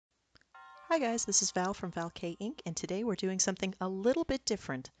Hi guys, this is Val from valkayink, and today we're doing something a little bit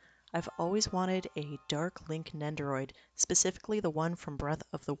different. I've always wanted a dark link Nendoroid, specifically the one from Breath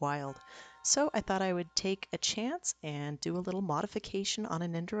of the Wild. So I thought I would take a chance and do a little modification on a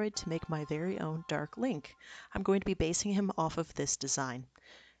Nendoroid to make my very own dark link. I'm going to be basing him off of this design.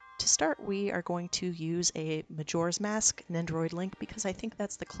 To start, we are going to use a Majora's Mask Nendoroid link because I think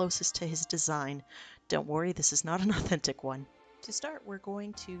that's the closest to his design. Don't worry, this is not an authentic one. To start, we're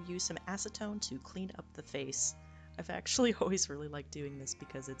going to use some acetone to clean up the face. I've actually always really liked doing this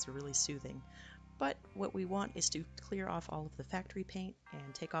because it's really soothing. But what we want is to clear off all of the factory paint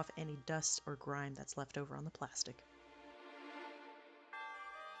and take off any dust or grime that's left over on the plastic.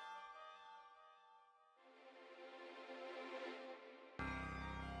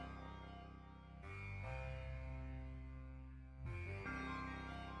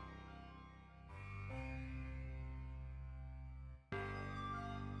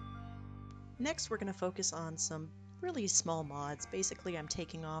 Next, we're going to focus on some really small mods. Basically, I'm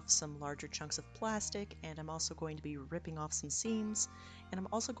taking off some larger chunks of plastic, and I'm also going to be ripping off some seams, and I'm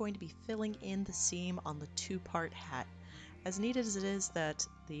also going to be filling in the seam on the two-part hat. As needed as it is that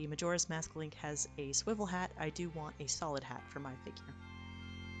the Majora's Mask link has a swivel hat, I do want a solid hat for my figure.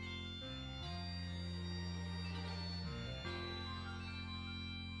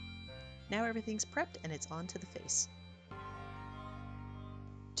 Now everything's prepped and it's on to the face.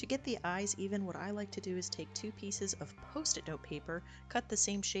 To get the eyes even, what I like to do is take two pieces of post-it note paper, cut the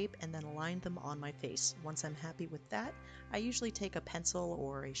same shape, and then align them on my face. Once I'm happy with that, I usually take a pencil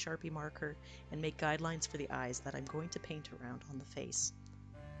or a Sharpie marker and make guidelines for the eyes that I'm going to paint around on the face.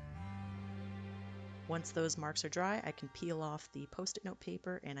 Once those marks are dry, I can peel off the post-it note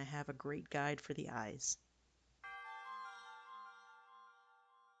paper and I have a great guide for the eyes.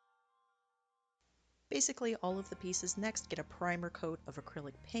 Basically, all of the pieces next get a primer coat of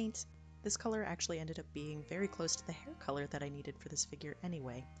acrylic paint. This color actually ended up being very close to the hair color that I needed for this figure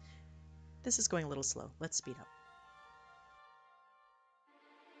anyway. This is going a little slow. Let's speed up.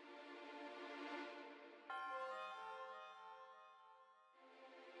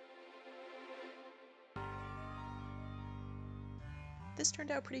 This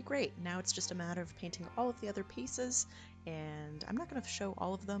turned out pretty great. Now it's just a matter of painting all of the other pieces, and I'm not going to show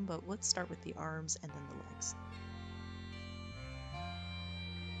all of them, but let's start with the arms and then the legs.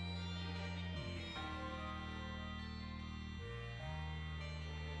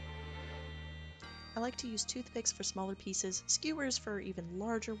 I like to use toothpicks for smaller pieces, skewers for even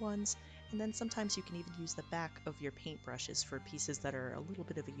larger ones, and then sometimes you can even use the back of your paintbrushes for pieces that are a little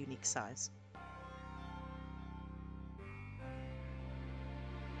bit of a unique size.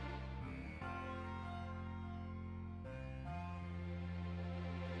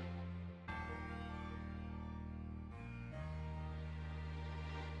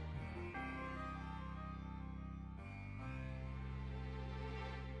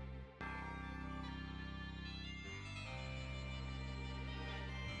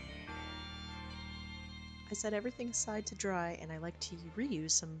 I set everything aside to dry, and I like to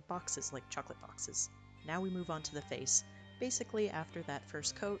reuse some boxes like chocolate boxes. Now we move on to the face. Basically, after that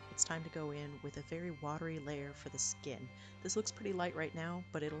first coat, it's time to go in with a very watery layer for the skin. This looks pretty light right now,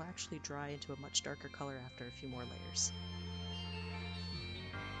 but it'll actually dry into a much darker color after a few more layers.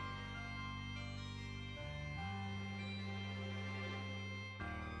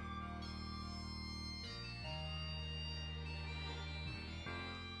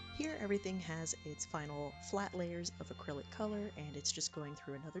 Here everything has its final flat layers of acrylic color, and it's just going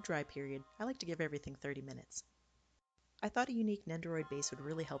through another dry period. I like to give everything 30 minutes. I thought a unique Nendoroid base would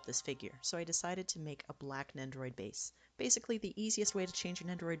really help this figure, so I decided to make a black Nendoroid base. Basically, the easiest way to change your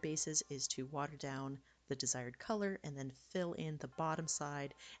Nendoroid bases is to water down the desired color and then fill in the bottom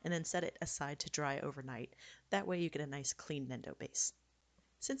side and then set it aside to dry overnight. That way you get a nice clean Nendo base.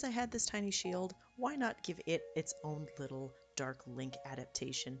 Since I had this tiny shield, why not give it its own little dark link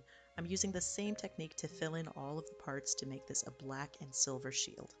adaptation? I'm using the same technique to fill in all of the parts to make this a black and silver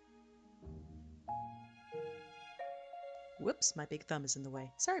shield. Whoops, my big thumb is in the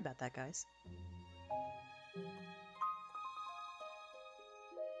way. Sorry about that, guys.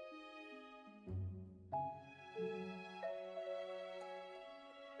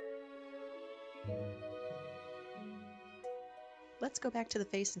 Let's go back to the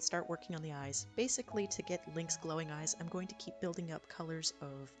face and start working on the eyes. Basically, to get Link's glowing eyes, I'm going to keep building up colors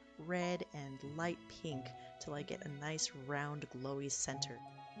of red and light pink till I get a nice round glowy center.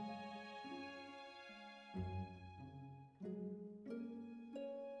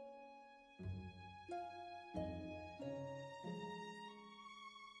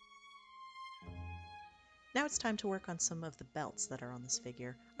 Now Now it's time to work on some of the belts that are on this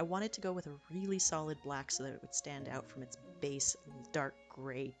figure. I wanted to go with a really solid black so that it would stand out from its base dark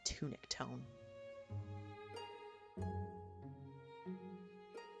gray tunic tone.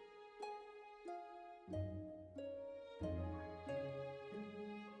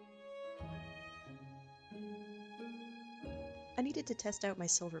 I needed to test out my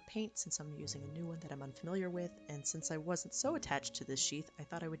silver paint since I'm using a new one that I'm unfamiliar with, and since I wasn't so attached to this sheath, I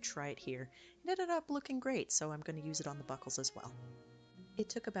thought I would try it here. It ended up looking great, so I'm going to use it on the buckles as well. It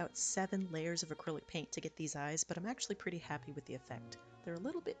took about 7 layers of acrylic paint to get these eyes, but I'm actually pretty happy with the effect. They're a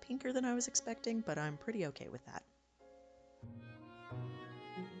little bit pinker than I was expecting, but I'm pretty okay with that.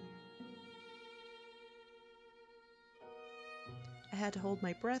 I had to hold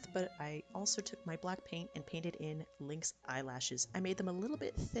my breath, but I also took my black paint and painted in Link's eyelashes. I made them a little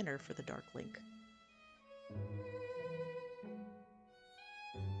bit thinner for the dark Link.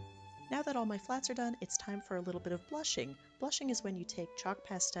 Now that all my flats are done, it's time for a little bit of blushing. Blushing is when you take chalk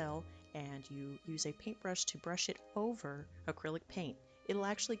pastel and you use a paintbrush to brush it over acrylic paint. It'll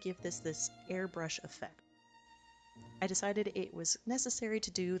actually give this airbrush effect. I decided it was necessary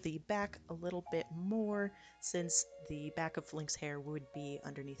to do the back a little bit more since the back of Link's hair would be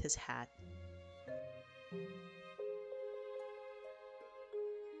underneath his hat.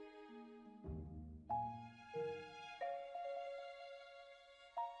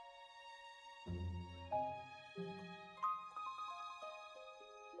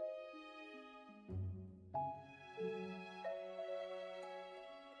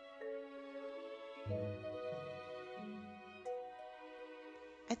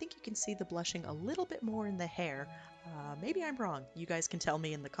 I think you can see the blushing a little bit more in the hair. Maybe I'm wrong, you guys can tell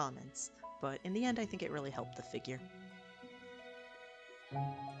me in the comments, but in the end I think it really helped the figure.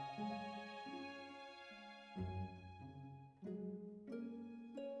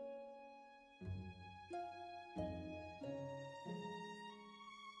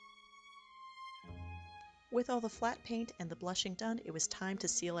 With all the flat paint and the blushing done, it was time to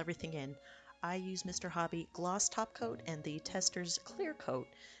seal everything in. I used Mr. Hobby Gloss Top Coat and the Tester's Clear Coat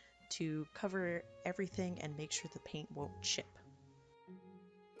to cover everything and make sure the paint won't chip.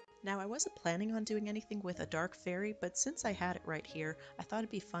 Now I wasn't planning on doing anything with a dark fairy, but since I had it right here, I thought it'd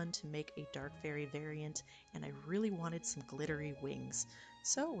be fun to make a dark fairy variant, and I really wanted some glittery wings.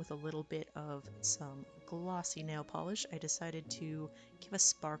 So with a little bit of some glossy nail polish, I decided to give a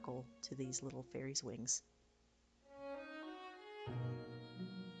sparkle to these little fairy's wings.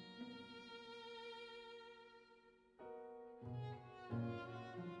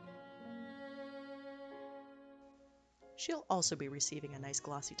 She'll also be receiving a nice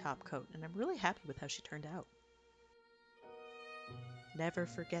glossy top coat, and I'm really happy with how she turned out. Never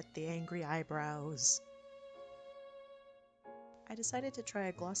forget the angry eyebrows. I decided to try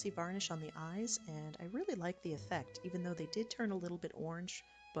a glossy varnish on the eyes, and I really liked the effect, even though they did turn a little bit orange,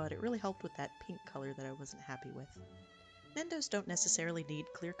 but it really helped with that pink color that I wasn't happy with. Nendos don't necessarily need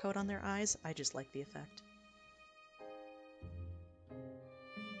clear coat on their eyes, I just like the effect.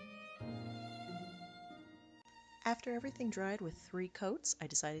 After everything dried with 3 coats, I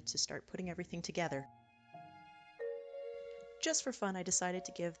decided to start putting everything together. Just for fun, I decided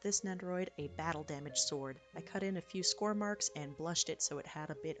to give this Nendoroid a battle damage sword. I cut in a few score marks and blushed it so it had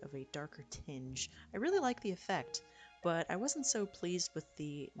a bit of a darker tinge. I really like the effect, but I wasn't so pleased with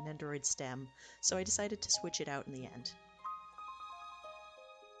the Nendoroid stem, so I decided to switch it out in the end.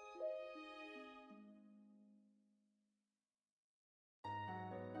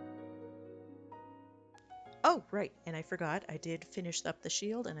 Oh, right, and I forgot, I did finish up the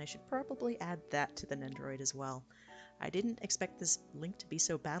shield, and I should probably add that to the Nendoroid as well. I didn't expect this Link to be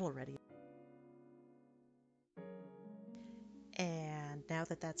so battle-ready. And now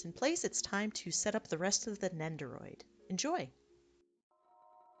that that's in place, it's time to set up the rest of the Nendoroid. Enjoy!